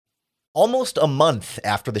Almost a month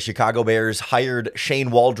after the Chicago Bears hired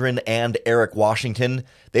Shane Waldron and Eric Washington,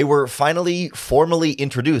 they were finally formally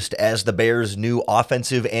introduced as the Bears' new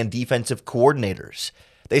offensive and defensive coordinators.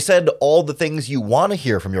 They said all the things you want to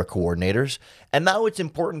hear from your coordinators, and now it's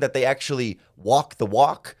important that they actually walk the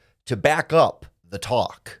walk to back up the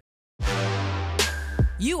talk.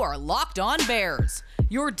 You are Locked On Bears,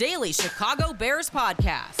 your daily Chicago Bears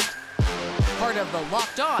podcast. Part of the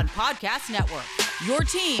Locked On Podcast Network, your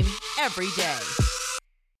team every day.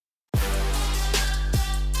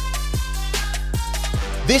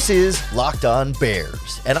 This is Locked On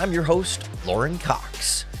Bears, and I'm your host, Lauren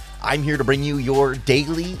Cox. I'm here to bring you your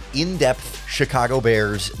daily, in-depth Chicago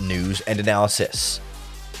Bears news and analysis.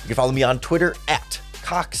 You can follow me on Twitter at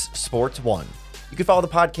CoxSports1. You can follow the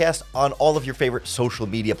podcast on all of your favorite social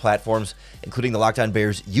media platforms, including the Locked On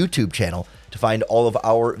Bears YouTube channel, to find all of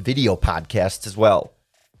our video podcasts as well.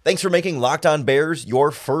 Thanks for making Locked On Bears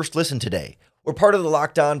your first listen today. We're part of the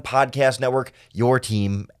Locked On Podcast Network, your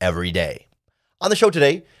team every day. On the show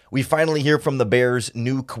today, we finally hear from the Bears'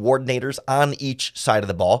 new coordinators on each side of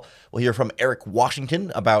the ball. We'll hear from Eric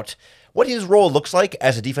Washington about what his role looks like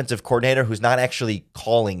as a defensive coordinator who's not actually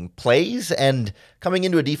calling plays and coming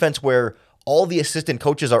into a defense where all the assistant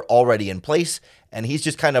coaches are already in place, and he's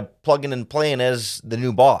just kind of plugging and playing as the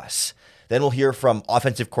new boss. Then we'll hear from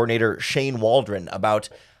offensive coordinator Shane Waldron about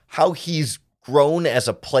how he's grown as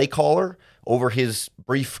a play caller over his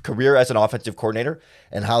brief career as an offensive coordinator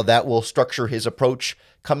and how that will structure his approach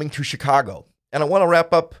coming to Chicago. And I want to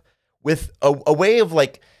wrap up with a way of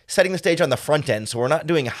setting the stage on the front end, so we're not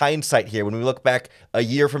doing hindsight here when we look back a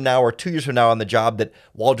year from now or 2 years from now on the job that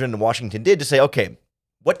Waldron and Washington did to say, okay,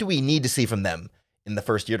 what do we need to see from them in the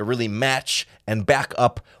first year to really match and back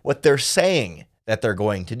up what they're saying that they're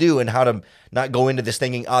going to do, and how to not go into this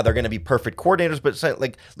thinking, they're going to be perfect coordinators, but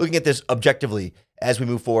looking at this objectively as we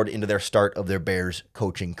move forward into their start of their Bears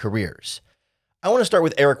coaching careers. I want to start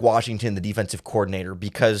with Eric Washington, the defensive coordinator,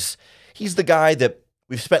 because he's the guy that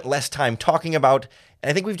we've spent less time talking about, and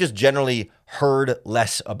I think we've just generally heard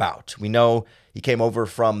less about. We know he came over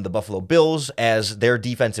from the Buffalo Bills as their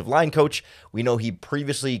defensive line coach. We know he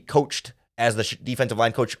previously coached as the defensive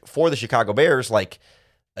line coach for the Chicago Bears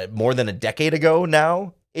more than a decade ago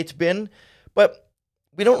now it's been. But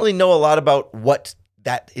we don't really know a lot about what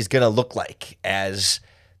that is going to look like as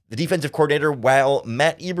the defensive coordinator, while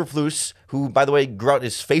Matt Eberflus, who, by the way, grew out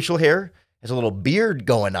his facial hair, has a little beard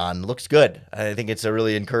going on, looks good. I think it's a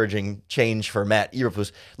really encouraging change for Matt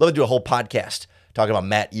Eberflus. Love to do a whole podcast talking about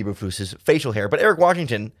Matt Eberflus's facial hair. But Eric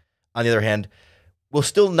Washington, on the other hand, will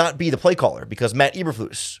still not be the play caller because Matt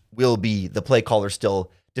Eberflus will be the play caller still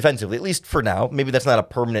defensively, at least for now. Maybe that's not a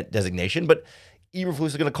permanent designation, but Eberflus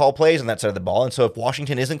is going to call plays on that side of the ball. And so if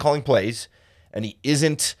Washington isn't calling plays and he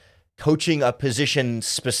isn't coaching a position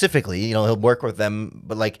specifically, he'll work with them.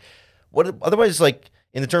 But what otherwise,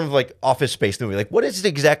 in the terms of Office Space movie, what is it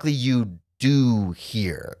exactly you do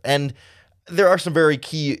here? And there are some very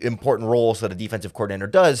key important roles that a defensive coordinator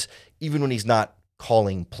does, even when he's not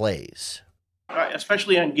calling plays.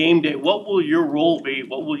 Especially on game day, what will your role be?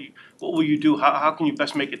 What will you do? How can you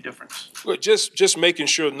best make a difference? Well, just making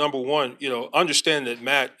sure, number one, understand that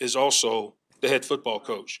Matt is also the head football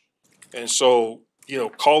coach. And so,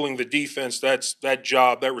 calling the defense, that's that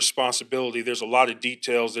job, that responsibility. There's a lot of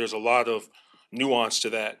details. There's a lot of nuance to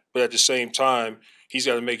that. But at the same time, he's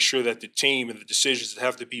got to make sure that the team and the decisions that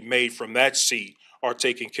have to be made from that seat are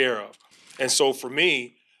taken care of. And so for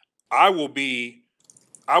me, I will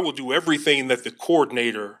do everything that the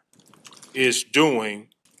coordinator is doing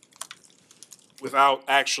without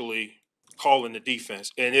actually calling the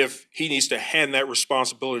defense. And if he needs to hand that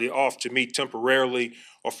responsibility off to me temporarily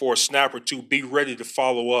or for a snap or two, be ready to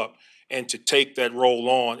follow up and to take that role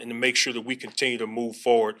on and to make sure that we continue to move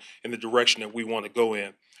forward in the direction that we want to go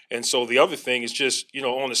in. And so the other thing is just,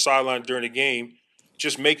 on the sideline during the game,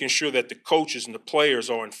 just making sure that the coaches and the players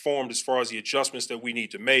are informed as far as the adjustments that we need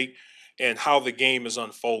to make and how the game is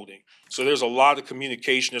unfolding. So there's a lot of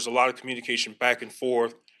communication. There's a lot of communication back and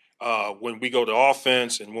forth when we go to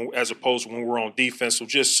offense and as opposed to when we're on defense. So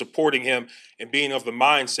just supporting him and being of the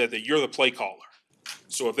mindset that you're the play caller.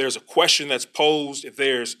 So if there's a question that's posed, if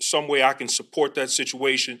there's some way I can support that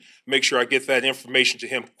situation, make sure I get that information to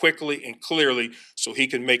him quickly and clearly so he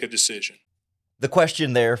can make a decision. The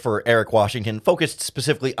question there for Eric Washington focused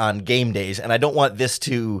specifically on game days, and I don't want this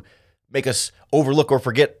to make us overlook or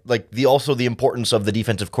forget the importance of the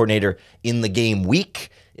defensive coordinator in the game week.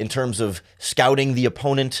 in terms of scouting the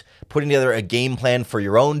opponent, putting together a game plan for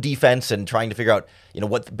your own defense, and trying to figure out,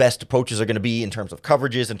 what the best approaches are going to be in terms of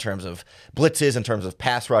coverages, in terms of blitzes, in terms of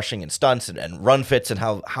pass rushing and stunts and run fits, and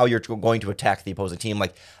how you're going to attack the opposing team.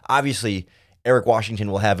 Like, obviously, Eric Washington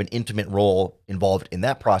will have an intimate role involved in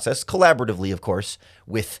that process, collaboratively, of course,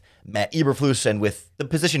 with Matt Eberflus, and with the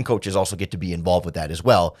position coaches also get to be involved with that as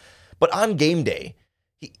well. But on game day,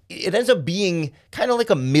 it ends up being kind of like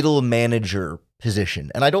a middle manager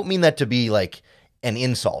position. And I don't mean that to be like an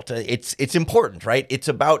insult. It's important, right? It's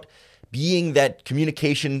about being that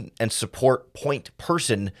communication and support point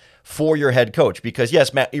person for your head coach. Because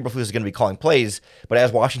yes, Matt Eberflus is going to be calling plays, but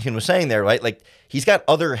as Washington was saying there, right, like he's got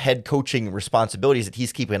other head coaching responsibilities that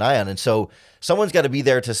he's keeping an eye on. And so someone's got to be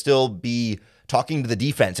there to still be talking to the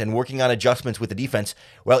defense and working on adjustments with the defense.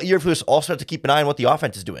 Well, Eberflus also has to keep an eye on what the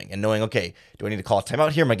offense is doing and knowing, okay, do I need to call a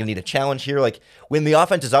timeout here? Am I going to need a challenge here? Like, when the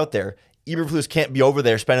offense is out there, Eberflus can't be over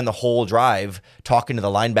there spending the whole drive talking to the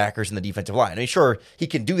linebackers and the defensive line. I mean, sure, he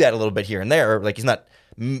can do that a little bit here and there. Like, he's not,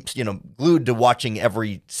 glued to watching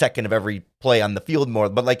every second of every play on the field more.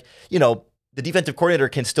 But the defensive coordinator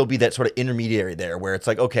can still be that sort of intermediary there where it's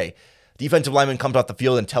like, okay, defensive lineman comes off the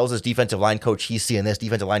field and tells his defensive line coach he's seeing this.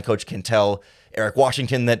 Defensive line coach can tell Eric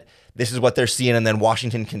Washington that this is what they're seeing, and then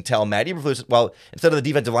Washington can tell Matt Eberflus, well, instead of the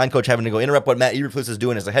defensive line coach having to go interrupt what Matt Eberflus is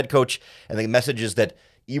doing as a head coach, and the messages that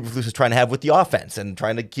Eberflus is trying to have with the offense and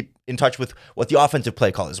trying to keep in touch with what the offensive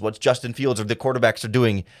play call is, what Justin Fields or the quarterbacks are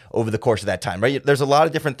doing over the course of that time, right? There's a lot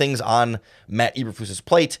of different things on Matt Eberflus's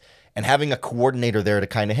plate, and having a coordinator there to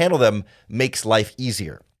kind of handle them makes life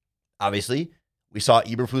easier. Obviously, we saw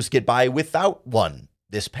Eberflus get by without one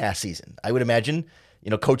this past season. I would imagine,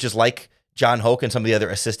 coaches like John Hoke and some of the other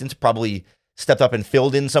assistants probably stepped up and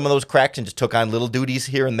filled in some of those cracks and just took on little duties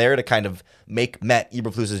here and there to kind of make Matt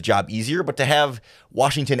Eberflus's job easier. But to have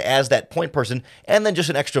Washington as that point person, and then just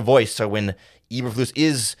an extra voice, so when Eberflus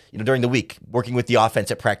is, during the week working with the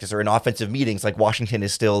offense at practice or in offensive meetings, like Washington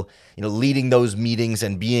is still, leading those meetings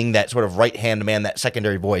and being that sort of right-hand man, that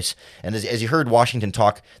secondary voice. And as you heard Washington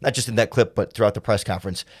talk, not just in that clip, but throughout the press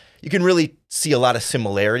conference, you can really see a lot of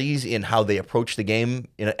similarities in how they approach the game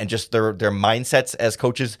and just their mindsets as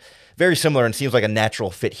coaches. Very similar, and seems like a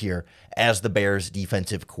natural fit here as the Bears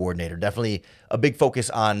defensive coordinator. Definitely a big focus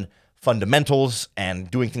on fundamentals and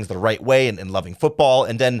doing things the right way and loving football.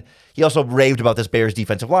 And then he also raved about this Bears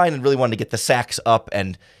defensive line and really wanted to get the sacks up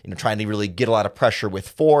and trying to really get a lot of pressure with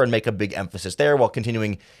 4 and make a big emphasis there while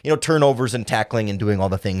continuing turnovers and tackling and doing all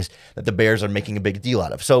the things that the Bears are making a big deal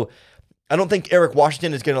out of. So I don't think Eric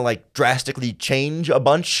Washington is going to drastically change a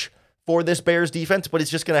bunch for this Bears defense, but it's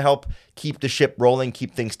just going to help keep the ship rolling,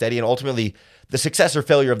 keep things steady, and ultimately the success or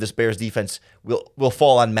failure of this Bears defense will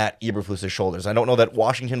fall on Matt Eberflus's shoulders. I don't know that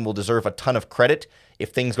Washington will deserve a ton of credit if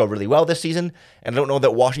things go really well this season, and I don't know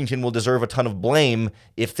that Washington will deserve a ton of blame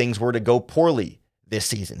if things were to go poorly this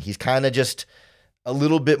season. He's kind of just a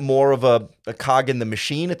little bit more of a cog in the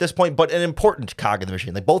machine at this point, but an important cog in the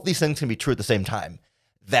machine. Like, both these things can be true at the same time.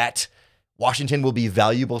 That Washington will be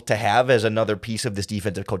valuable to have as another piece of this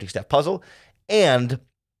defensive coaching staff puzzle, and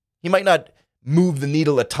he might not move the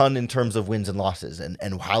needle a ton in terms of wins and losses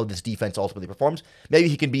and how this defense ultimately performs. Maybe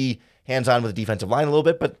he can be hands-on with the defensive line a little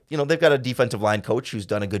bit, but they've got a defensive line coach who's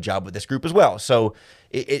done a good job with this group as well. So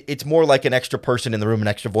it's more like an extra person in the room, an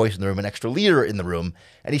extra voice in the room, an extra leader in the room,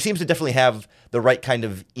 and he seems to definitely have the right kind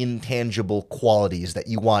of intangible qualities that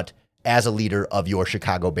you want as a leader of your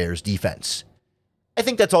Chicago Bears defense. I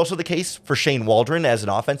think that's also the case for Shane Waldron as an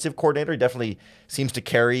offensive coordinator. He definitely seems to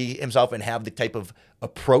carry himself and have the type of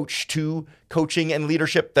approach to coaching and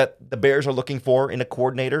leadership that the Bears are looking for in a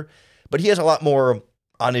coordinator. But he has a lot more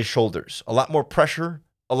on his shoulders, a lot more pressure,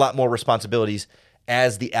 a lot more responsibilities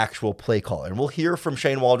as the actual play caller. And we'll hear from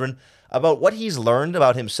Shane Waldron about what he's learned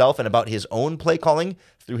about himself and about his own play calling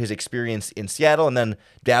through his experience in Seattle and then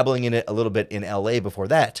dabbling in it a little bit in LA before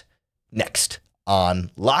that. Next on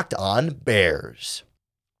Locked On Bears.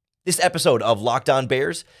 This episode of Locked On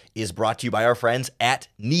Bears is brought to you by our friends at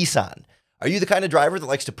Nissan. Are you the kind of driver that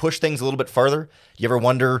likes to push things a little bit further? Do you ever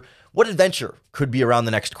wonder what adventure could be around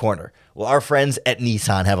the next corner? Well, our friends at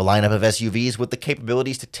Nissan have a lineup of SUVs with the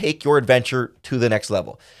capabilities to take your adventure to the next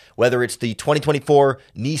level. Whether it's the 2024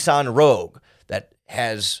 Nissan Rogue that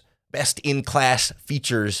has best-in-class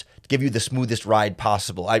features to give you the smoothest ride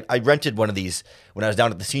possible. I rented one of these when I was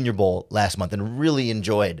down at the Senior Bowl last month and really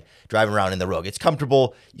enjoyed driving around in the Rogue. It's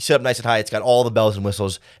comfortable, you sit up nice and high, it's got all the bells and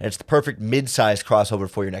whistles, and it's the perfect mid-size crossover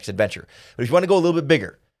for your next adventure. But if you want to go a little bit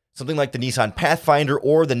bigger, Something like the Nissan Pathfinder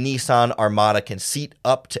or the Nissan Armada can seat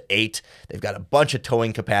up to 8. They've got a bunch of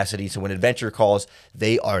towing capacity, so when adventure calls,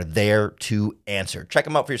 they are there to answer. Check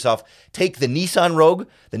them out for yourself. Take the Nissan Rogue,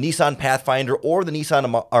 the Nissan Pathfinder, or the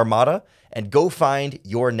Nissan Armada, and go find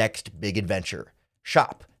your next big adventure.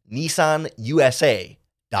 Shop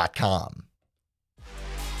nissanusa.com.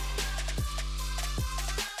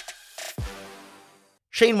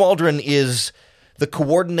 Shane Waldron is the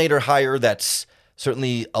coordinator hire that's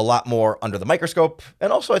certainly a lot more under the microscope,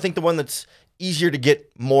 and also I think the one that's easier to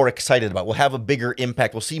get more excited about. Will have a bigger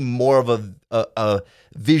impact. We'll see more of a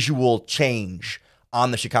visual change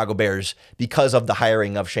on the Chicago Bears because of the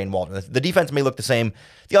hiring of Shane Waldron. The defense may look the same.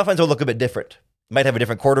 The offense will look a bit different. Might have a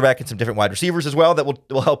different quarterback and some different wide receivers as well that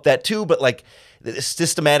will help that too, but like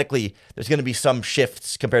systematically, there's going to be some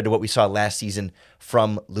shifts compared to what we saw last season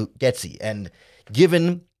from Luke Getsy. And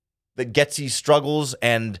given the Getsy's struggles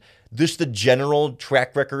and just the general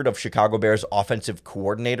track record of Chicago Bears offensive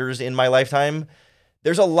coordinators in my lifetime,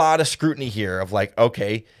 there's a lot of scrutiny here of like,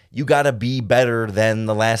 okay, you got to be better than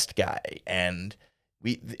the last guy. And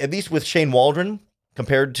we, at least with Shane Waldron,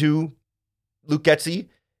 compared to Luke Getsy,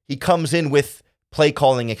 he comes in with play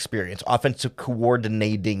calling experience, offensive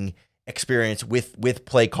coordinating experience with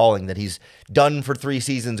play calling that he's done for 3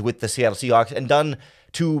 seasons with the Seattle Seahawks and done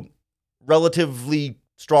to relatively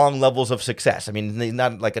strong levels of success. I mean,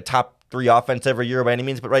 not like a top 3 offense every year by any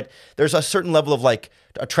means, but right, there's a certain level of like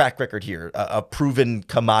a track record here, a proven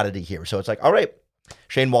commodity here. So it's like, all right,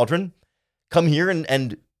 Shane Waldron, come here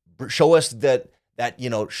and show us that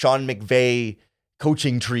Sean McVay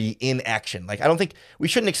coaching tree in action. Like, I don't think we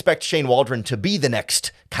shouldn't expect Shane Waldron to be the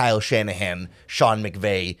next Kyle Shanahan, Sean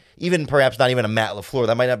McVay, even perhaps not even a Matt LaFleur.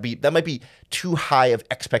 That might be too high of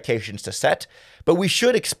expectations to set, but we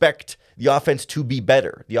should expect the offense to be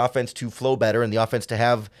better, the offense to flow better, and the offense to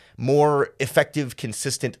have more effective,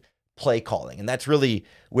 consistent play calling. And that's really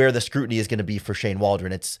where the scrutiny is going to be for Shane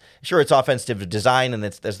Waldron. It's offensive design and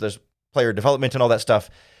there's player development and all that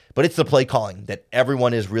stuff, but it's the play calling that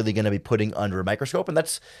everyone is really going to be putting under a microscope. And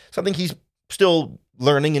that's something he's still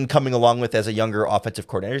learning and coming along with as a younger offensive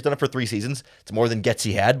coordinator. He's done it for 3 seasons. It's more than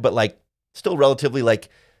Getsy had, but like still relatively like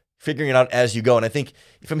figuring it out as you go. And I think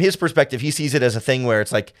from his perspective, he sees it as a thing where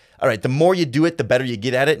it's like, all right, the more you do it, the better you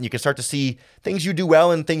get at it. And you can start to see things you do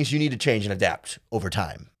well and things you need to change and adapt over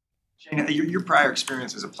time. Shane, your prior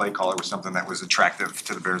experience as a play caller was something that was attractive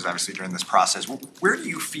to the Bears, obviously, during this process. Where do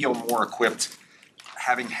you feel more equipped,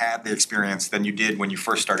 having had the experience, than you did when you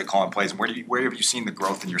first started calling plays? And where have you seen the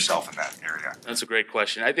growth in yourself in that area? That's a great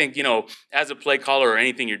question. I think, as a play caller or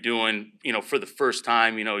anything you're doing, for the first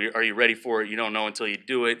time, are you ready for it? You don't know until you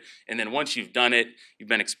do it. And then once you've done it, you've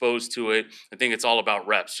been exposed to it. I think it's all about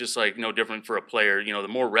reps, just like no different for a player. The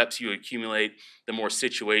more reps you accumulate, the more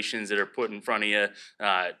situations that are put in front of you,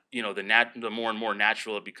 the more and more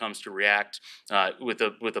natural it becomes to react with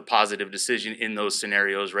a positive decision in those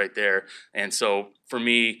scenarios right there. And so for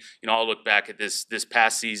me, I'll look back at this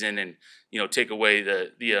past season and take away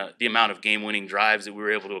the amount of game-winning drives that we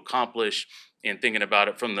were able to accomplish, and thinking about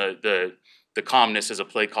it from the calmness as a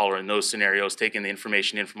play caller in those scenarios, taking the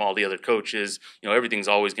information in from all the other coaches. Everything's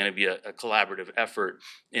always going to be a collaborative effort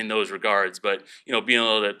in those regards. But being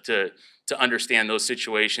able to understand those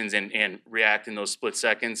situations and react in those split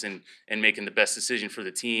seconds and making the best decision for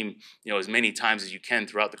the team, as many times as you can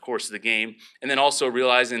throughout the course of the game. And then also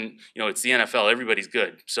realizing, it's the NFL, everybody's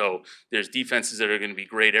good. So there's defenses that are going to be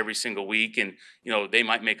great every single week, and, they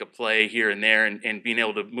might make a play here and there, and being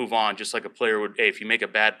able to move on just like a player would. Hey, if you make a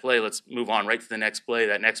bad play, let's move on right to the next play.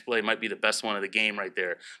 That next play might be the best one of the game right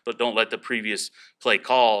there, but don't let the previous play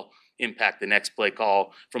call impact the next play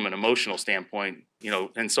call from an emotional standpoint,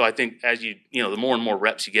 and so I think as the more and more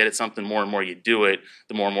reps you get at something, more and more you do it,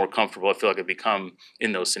 the more and more comfortable I feel like I become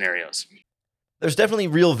in those scenarios. There's definitely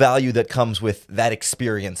real value that comes with that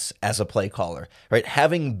experience as a play caller, right?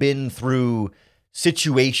 Having been through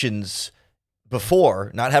situations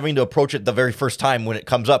before, not having to approach it the very first time when it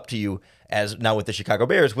comes up to you, as now with the Chicago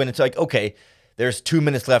Bears, when it's like, okay, there's 2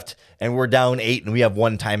 minutes left and we're down 8 and we have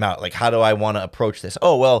 1 timeout. Like, how do I want to approach this?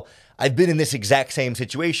 Oh, well, I've been in this exact same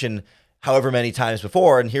situation however many times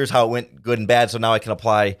before, and here's how it went, good and bad, so now I can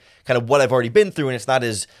apply kind of what I've already been through, and it's not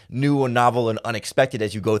as new and novel and unexpected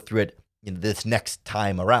as you go through it this next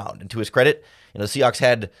time around. And to his credit, the Seahawks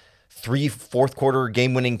had 3 fourth-quarter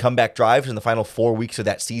game-winning comeback drives in the final 4 weeks of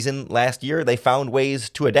that season last year. They found ways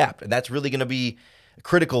to adapt, and that's really going to be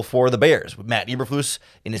critical for the Bears. Matt Eberflus,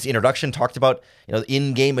 in his introduction, talked about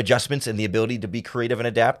in-game adjustments and the ability to be creative and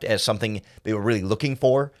adapt as something they were really looking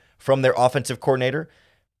for from their offensive coordinator.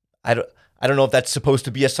 I don't know if that's supposed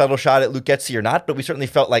to be a subtle shot at Luke Getsy or not, but we certainly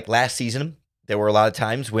felt like last season there were a lot of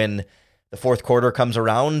times when the fourth quarter comes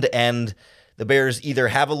around and the Bears either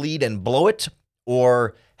have a lead and blow it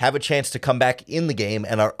or have a chance to come back in the game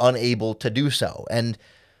and are unable to do so. And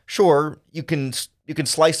sure, you can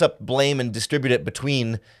slice up blame and distribute it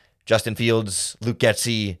between Justin Fields, Luke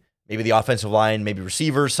Getsy, maybe the offensive line, maybe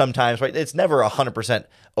receivers sometimes, right? It's never 100%,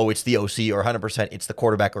 oh, it's the OC, or 100% it's the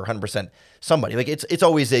quarterback, or 100% somebody. Like it's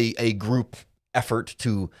always a group effort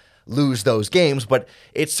to lose those games, but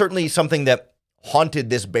it's certainly something that haunted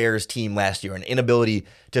this Bears team last year, an inability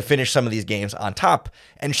to finish some of these games on top.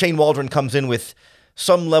 And Shane Waldron comes in with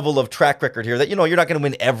some level of track record here that, you're not going to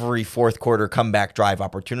win every fourth quarter comeback drive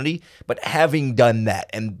opportunity, but having done that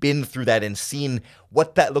and been through that and seen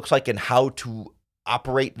what that looks like and how to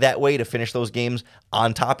operate that way to finish those games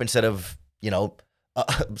on top instead of,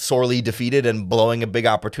 sorely defeated and blowing a big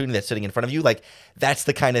opportunity that's sitting in front of you, like that's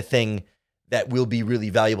the kind of thing that will be really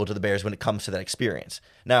valuable to the Bears when it comes to that experience.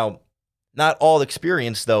 Now, not all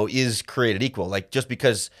experience, though, is created equal. Like, just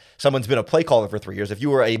because someone's been a play caller for 3 years, if you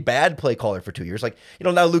were a bad play caller for 2 years, like,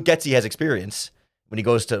 now Luke Getsy has experience when he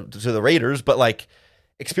goes to the Raiders, but, like,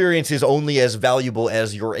 experience is only as valuable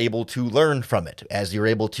as you're able to learn from it, as you're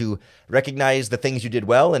able to recognize the things you did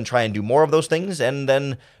well and try and do more of those things, and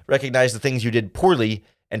then recognize the things you did poorly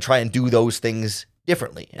and try and do those things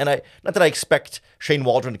differently. And not that I expect Shane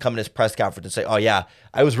Waldron to come in his press conference and say, oh yeah,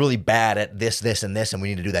 I was really bad at this, and this, and we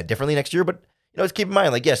need to do that differently next year. But, let's keep in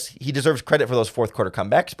mind, like, yes, he deserves credit for those fourth quarter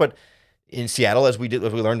comebacks, but in Seattle, as we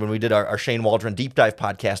learned when we did our Shane Waldron deep dive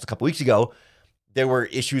podcast a couple weeks ago, there were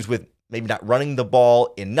issues with maybe not running the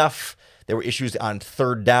ball enough. There were issues on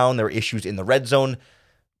third down. There were issues in the red zone.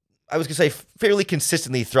 I was going to say fairly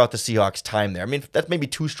consistently throughout the Seahawks' time there. I mean, that's maybe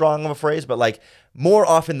too strong of a phrase, but like more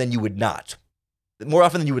often than you would not. More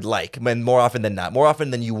often than you would like, and more often than not, more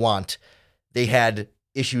often than you want, they had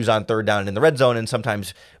issues on third down and in the red zone and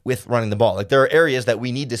sometimes with running the ball. Like there are areas that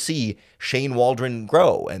we need to see Shane Waldron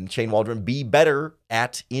grow and Shane Waldron be better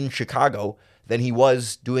at in Chicago than he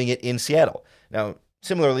was doing it in Seattle. Now,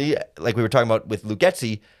 similarly, like we were talking about with Luke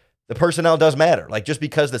Getsy, the personnel does matter. Like just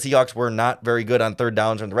because the Seahawks were not very good on third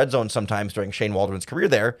downs or in the red zone sometimes during Shane Waldron's career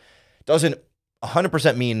there, doesn't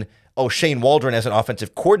 100% mean, oh, Shane Waldron as an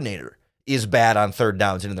offensive coordinator is bad on third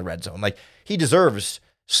downs and in the red zone. Like he deserves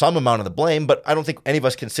some amount of the blame, but I don't think any of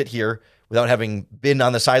us can sit here without having been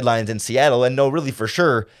on the sidelines in Seattle and know really for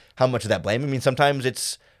sure how much of that blame. I mean, sometimes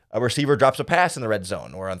it's a receiver drops a pass in the red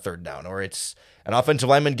zone or on third down, or it's an offensive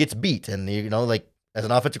lineman gets beat. And, like as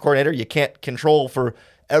an offensive coordinator, you can't control for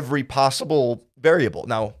every possible variable.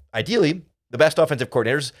 Now, ideally, the best offensive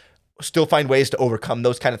coordinators still find ways to overcome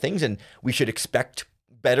those kind of things, and we should expect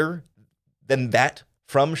better than that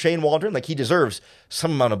from Shane Waldron. Like he deserves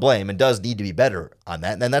some amount of blame and does need to be better on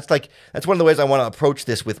that. And that's one of the ways I want to approach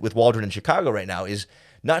this with Waldron in Chicago right now, is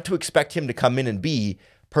not to expect him to come in and be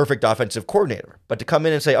perfect offensive coordinator, but to come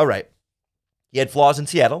in and say, all right, he had flaws in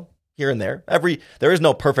Seattle here and there. There is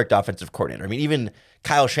no perfect offensive coordinator. I mean, even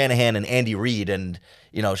Kyle Shanahan and Andy Reid and,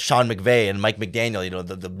 Sean McVay and Mike McDaniel,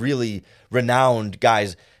 the really renowned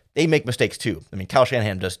guys, they make mistakes too. I mean, Kyle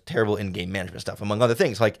Shanahan does terrible in-game management stuff, among other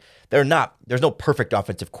things. Like there's no perfect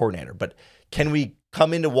offensive coordinator, but can we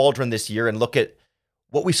come into Waldron this year and look at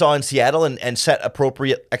what we saw in Seattle and set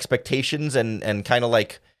appropriate expectations and kind of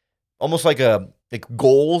like almost like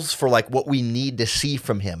goals for like what we need to see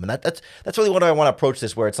from him. And that's really what I want to approach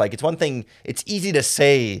this, where it's like, it's one thing, it's easy to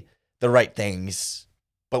say the right things,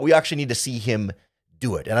 but we actually need to see him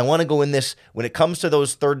do it. And I want to go in this when it comes to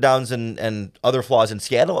those third downs and other flaws in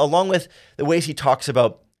Seattle, along with the ways he talks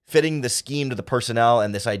about fitting the scheme to the personnel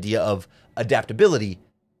and this idea of adaptability,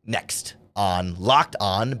 next on Locked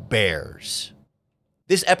On Bears.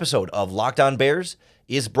 This episode of Locked On Bears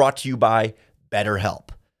is brought to you by BetterHelp.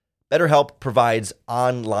 BetterHelp provides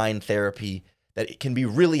online therapy that can be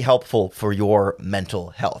really helpful for your mental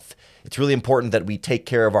health. It's really important that we take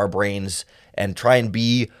care of our brains and try and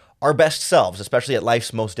be our best selves, especially at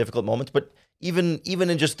life's most difficult moments, but even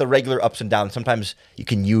in just the regular ups and downs, sometimes you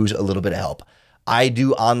can use a little bit of help. I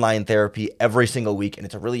do online therapy every single week, and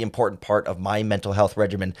it's a really important part of my mental health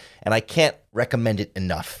regimen, and I can't recommend it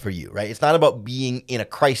enough for you, right? It's not about being in a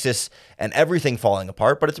crisis and everything falling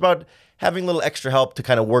apart, but it's about having a little extra help to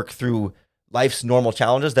kind of work through life's normal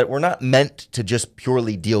challenges that we're not meant to just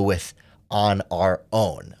purely deal with on our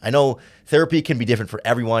own. I know therapy can be different for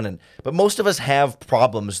everyone, but most of us have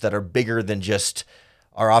problems that are bigger than just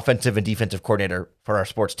our offensive and defensive coordinator for our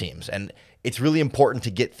sports teams. And it's really important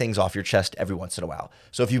to get things off your chest every once in a while.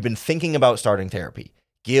 So if you've been thinking about starting therapy,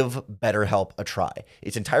 give BetterHelp a try.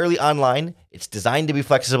 It's entirely online. It's designed to be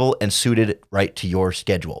flexible and suited right to your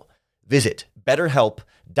schedule. Visit BetterHelp.com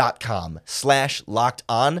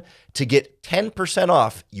BetterHelp.com/LockedOn to get 10%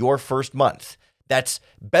 off your first month. That's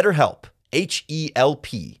BetterHelp,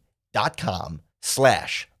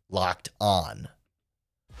 HELP.com/LockedOn.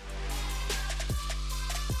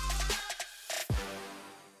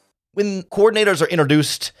 When coordinators are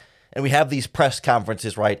introduced and we have these press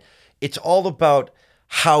conferences, right, it's all about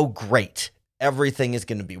how great everything is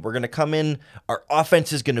going to be. We're going to come in, our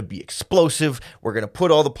offense is going to be explosive. We're going to put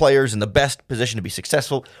all the players in the best position to be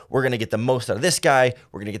successful. We're going to get the most out of this guy.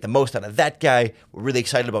 We're going to get the most out of that guy. We're really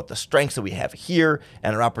excited about the strengths that we have here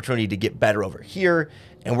and our opportunity to get better over here.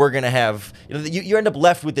 And we're going to have, you end up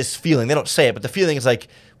left with this feeling. They don't say it, but the feeling is like,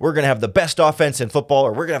 we're going to have the best offense in football,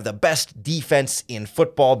 or we're going to have the best defense in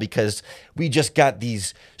football because we just got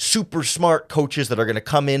these super smart coaches that are going to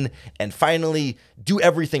come in and finally do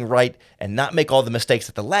everything right and not make all the mistakes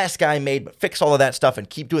that the last guy made, but fix all of that stuff and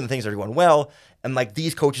keep doing the things that are going well. And like,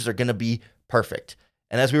 these coaches are going to be perfect.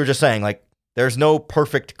 And as we were just saying, like, there's no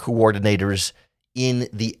perfect coordinators in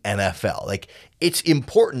the NFL. Like, it's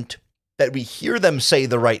important that we hear them say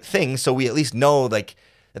the right thing so we at least know like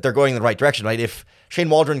that they're going in the right direction, right? If Shane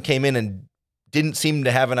Waldron came in and didn't seem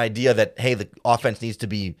to have an idea that, hey, the offense needs to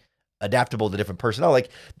be adaptable to different personnel, like,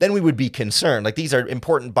 then we would be concerned. Like, these are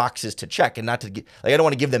important boxes to check, and not to get, like, I don't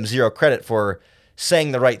want to give them zero credit for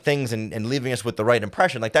saying the right things and leaving us with the right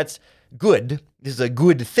impression. Like, that's good. This is a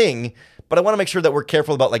good thing, but I want to make sure that we're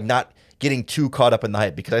careful about like not getting too caught up in the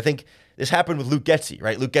hype, because I think this happened with Luke Getsy,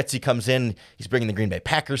 right? Luke Getsy comes in, he's bringing the Green Bay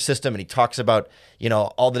Packers system, and he talks about,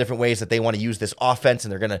 all the different ways that they want to use this offense,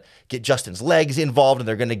 and they're going to get Justin's legs involved, and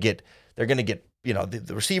they're going to get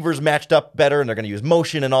the receivers matched up better, and they're going to use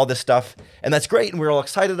motion and all this stuff, and that's great, and we're all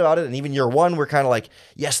excited about it. And even year one, we're kind of like,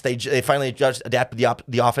 yes, they finally just adapted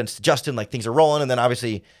the offense to Justin, like things are rolling, and then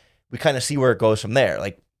obviously we kind of see where it goes from there.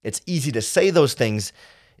 Like, it's easy to say those things.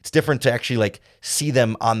 It's different to actually like see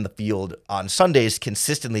them on the field on Sundays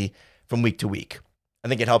consistently from week to week. I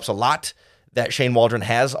think it helps a lot that Shane Waldron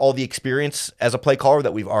has all the experience as a play caller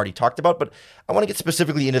that we've already talked about, but I want to get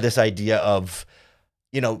specifically into this idea of,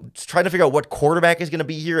 trying to figure out what quarterback is going to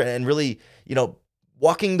be here and really,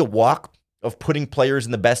 walking the walk of putting players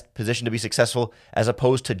in the best position to be successful as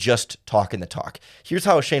opposed to just talking the talk. Here's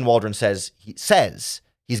how Shane Waldron says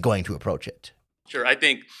he's going to approach it. Sure. I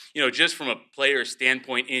think, just from a player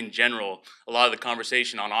standpoint in general, a lot of the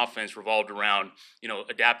conversation on offense revolved around,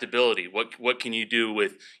 adaptability. What can you do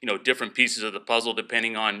with, different pieces of the puzzle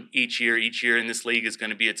depending on each year? Each year in this league is going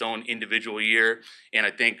to be its own individual year. And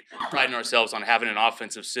I think priding ourselves on having an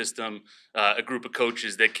offensive system, a group of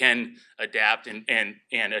coaches that can adapt and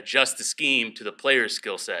adjust the scheme to the player's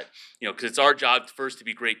skill set. Because it's our job first to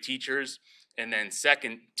be great teachers, and then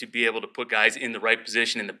second, to be able to put guys in the right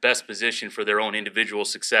position, in the best position for their own individual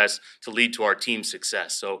success to lead to our team's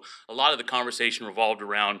success. So a lot of the conversation revolved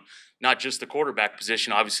around not just the quarterback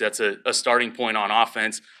position. Obviously, that's a starting point on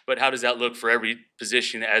offense, but how does that look for every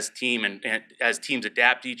position as team and as teams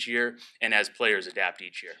adapt each year and as players adapt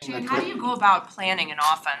each year? Shane, how do you go about planning an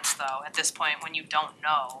offense, though, at this point when you don't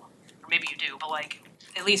know? Or maybe you do, but like,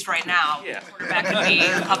 at least right now, quarterback could be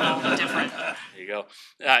a couple different. There you go.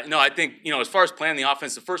 No, I think, as far as planning the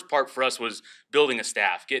offense, the first part for us was building a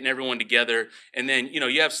staff, getting everyone together. And then,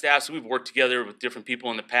 you have staffs. We've worked together with different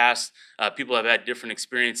people in the past. People have had different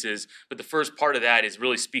experiences. But the first part of that is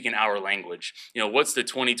really speaking our language. What's the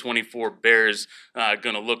 2024 Bears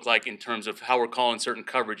going to look like in terms of how we're calling certain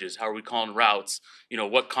coverages? How are we calling routes?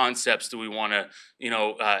 What concepts do we want to,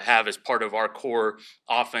 have as part of our core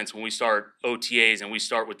offense when we start OTAs and we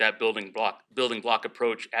start with that building block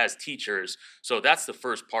approach as teachers. So that's the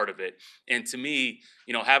first part of it. And to me,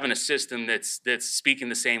 having a system that's speaking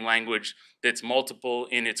the same language, that's multiple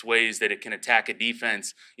in its ways that it can attack a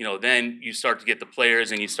defense, then you start to get the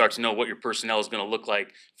players and you start to know what your personnel is going to look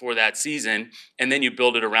like for that season. And then you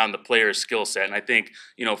build it around the player's skill set. And I think,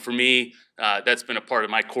 for me, that's been a part of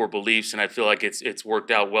my core beliefs. And I feel like it's worked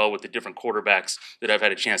out well with the different quarterbacks that I've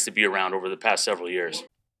had a chance to be around over the past several years.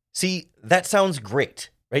 See, that sounds great,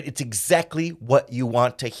 right? It's exactly what you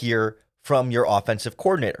want to hear from your offensive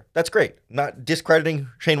coordinator. That's great. Not discrediting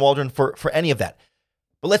Shane Waldron for any of that.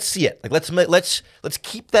 But let's see it. Like, let's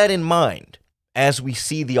keep that in mind as we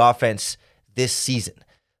see the offense this season.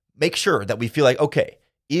 Make sure that we feel like, okay,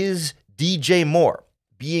 is DJ Moore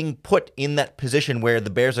being put in that position where the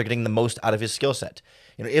Bears are getting the most out of his skill set?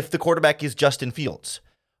 If the quarterback is Justin Fields,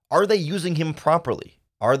 are they using him properly?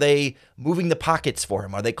 Are they moving the pockets for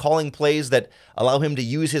him? Are they calling plays that allow him to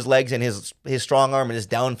use his legs and his strong arm and his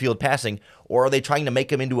downfield passing? Or are they trying to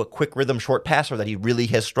make him into a quick rhythm short passer that he really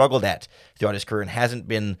has struggled at throughout his career and hasn't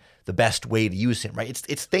been the best way to use him, right?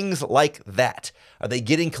 It's things like that. Are they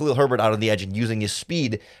getting Khalil Herbert out on the edge and using his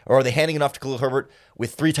speed? Or are they handing it off to Khalil Herbert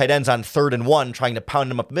with 3 tight ends on 3rd and 1, trying to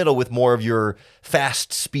pound him up the middle with more of your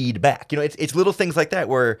fast speed back? It's little things like that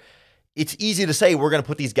where it's easy to say we're going to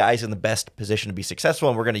put these guys in the best position to be successful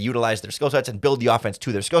and we're going to utilize their skill sets and build the offense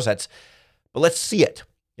to their skill sets. But let's see it.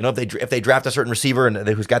 If they draft a certain receiver and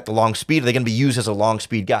who's got the long speed, are they going to be used as a long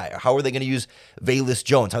speed guy? How are they going to use Velus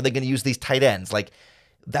Jones? How are they going to use these tight ends? Like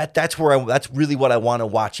that's really what I want to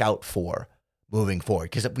watch out for moving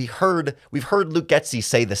forward. Because we've heard Luke Getsy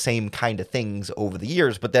say the same kind of things over the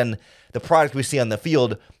years, but then the product we see on the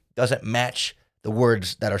field doesn't match the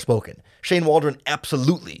words that are spoken. Shane Waldron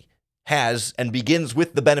absolutely has and begins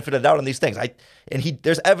with the benefit of doubt on these things.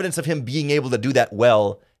 There's evidence of him being able to do that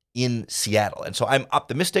well in Seattle. And so I'm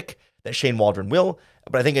optimistic that Shane Waldron will,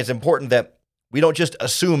 but I think it's important that we don't just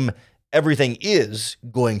assume everything is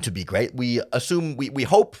going to be great. We assume, we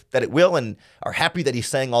hope that it will and are happy that he's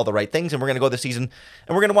saying all the right things. And we're going to go this season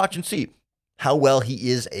and we're going to watch and see how well he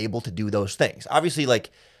is able to do those things. Obviously, like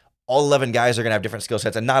all 11 guys are going to have different skill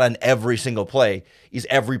sets and not on every single play is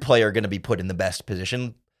every player going to be put in the best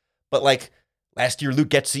position. But like last year, Luke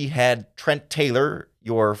Getsy had Trent Taylor,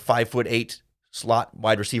 your 5'8" slot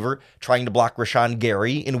wide receiver, trying to block Rashawn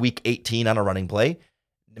Gary in week 18 on a running play.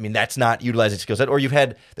 I mean, that's not utilizing skill set. Or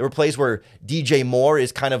there were plays where DJ Moore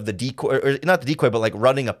is kind of the decoy, or not the decoy, but like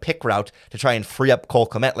running a pick route to try and free up Cole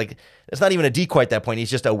Kmet. Like, it's not even a decoy at that point. He's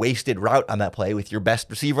just a wasted route on that play with your best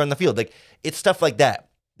receiver on the field. Like, it's stuff like that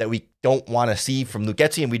we don't want to see from Luke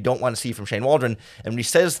Getsy and we don't want to see from Shane Waldron. And when he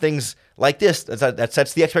says things like this, that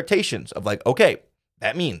sets the expectations of like, okay,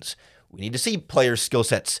 that means we need to see players' skill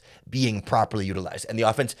sets being properly utilized and the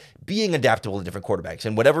offense being adaptable to different quarterbacks.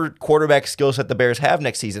 And whatever quarterback skill set the Bears have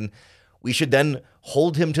next season, we should then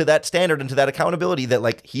hold him to that standard and to that accountability that,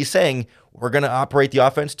 like he's saying, we're going to operate the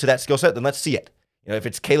offense to that skill set, then let's see it. If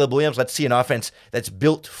it's Caleb Williams, let's see an offense that's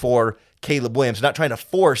built for Caleb Williams, not trying to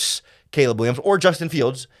force Caleb Williams or Justin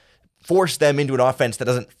Fields, force them into an offense that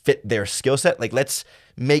doesn't fit their skill set. Like, let's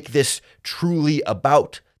make this truly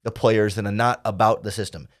about the players and not about the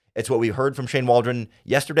system. It's what we heard from Shane Waldron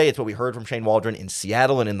yesterday. It's what we heard from Shane Waldron in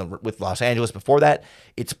Seattle and with Los Angeles before that.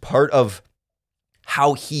 It's part of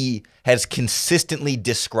how he has consistently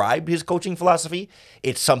described his coaching philosophy.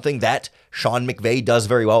 It's something that Sean McVay does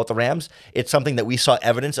very well with the Rams. It's something that we saw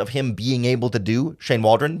evidence of him being able to do, Shane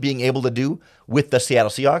Waldron being able to do with the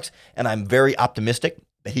Seattle Seahawks. And I'm very optimistic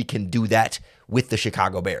that he can do that with the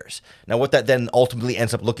Chicago Bears. Now, what that then ultimately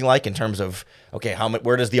ends up looking like in terms of, okay,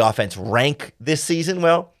 where does the offense rank this season?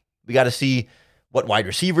 Well, we got to see what wide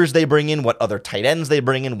receivers they bring in, what other tight ends they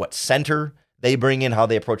bring in, what center they bring in, how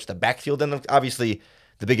they approach the backfield. And obviously,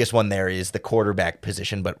 the biggest one there is the quarterback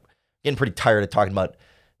position, but getting pretty tired of talking about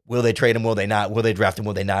will they trade him, will they not, will they draft him,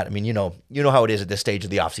 will they not? I mean, you know how it is at this stage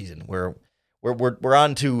of the offseason. We're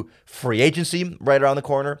on to free agency right around the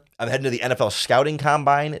corner. I'm heading to the NFL Scouting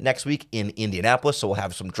Combine next week in Indianapolis, so we'll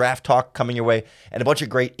have some draft talk coming your way and a bunch of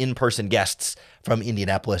great in-person guests from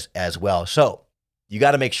Indianapolis as well. So you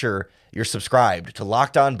got to make sure you're subscribed to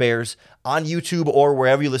Locked On Bears on YouTube or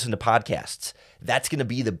wherever you listen to podcasts. That's going to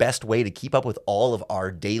be the best way to keep up with all of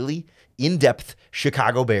our daily, in-depth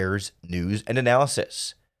Chicago Bears news and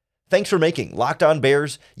analysis. Thanks for making Locked On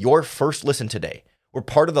Bears your first listen today. We're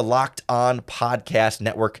part of the Locked On Podcast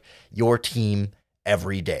Network, your team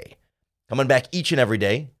every day. Coming back each and every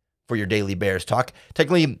day for your daily Bears talk.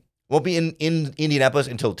 Technically, won't be in Indianapolis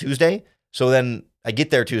until Tuesday. So then I get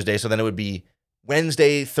there Tuesday. So then it would be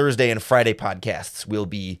Wednesday, Thursday, and Friday podcasts will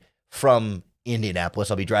be from Indianapolis.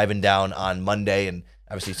 I'll be driving down on Monday, and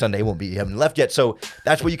obviously Sunday won't be haven't left yet. So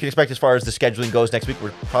that's what you can expect as far as the scheduling goes next week.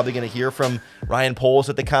 We're probably going to hear from Ryan Poles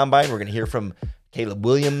at the Combine. We're going to hear from Caleb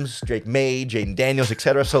Williams, Drake May, Jaden Daniels,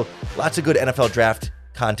 etc. So lots of good NFL draft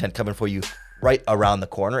content coming for you right around the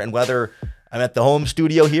corner. And whether I'm at the home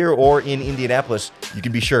studio here or in Indianapolis, you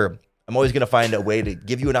can be sure I'm always going to find a way to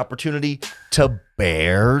give you an opportunity to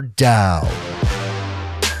bear down.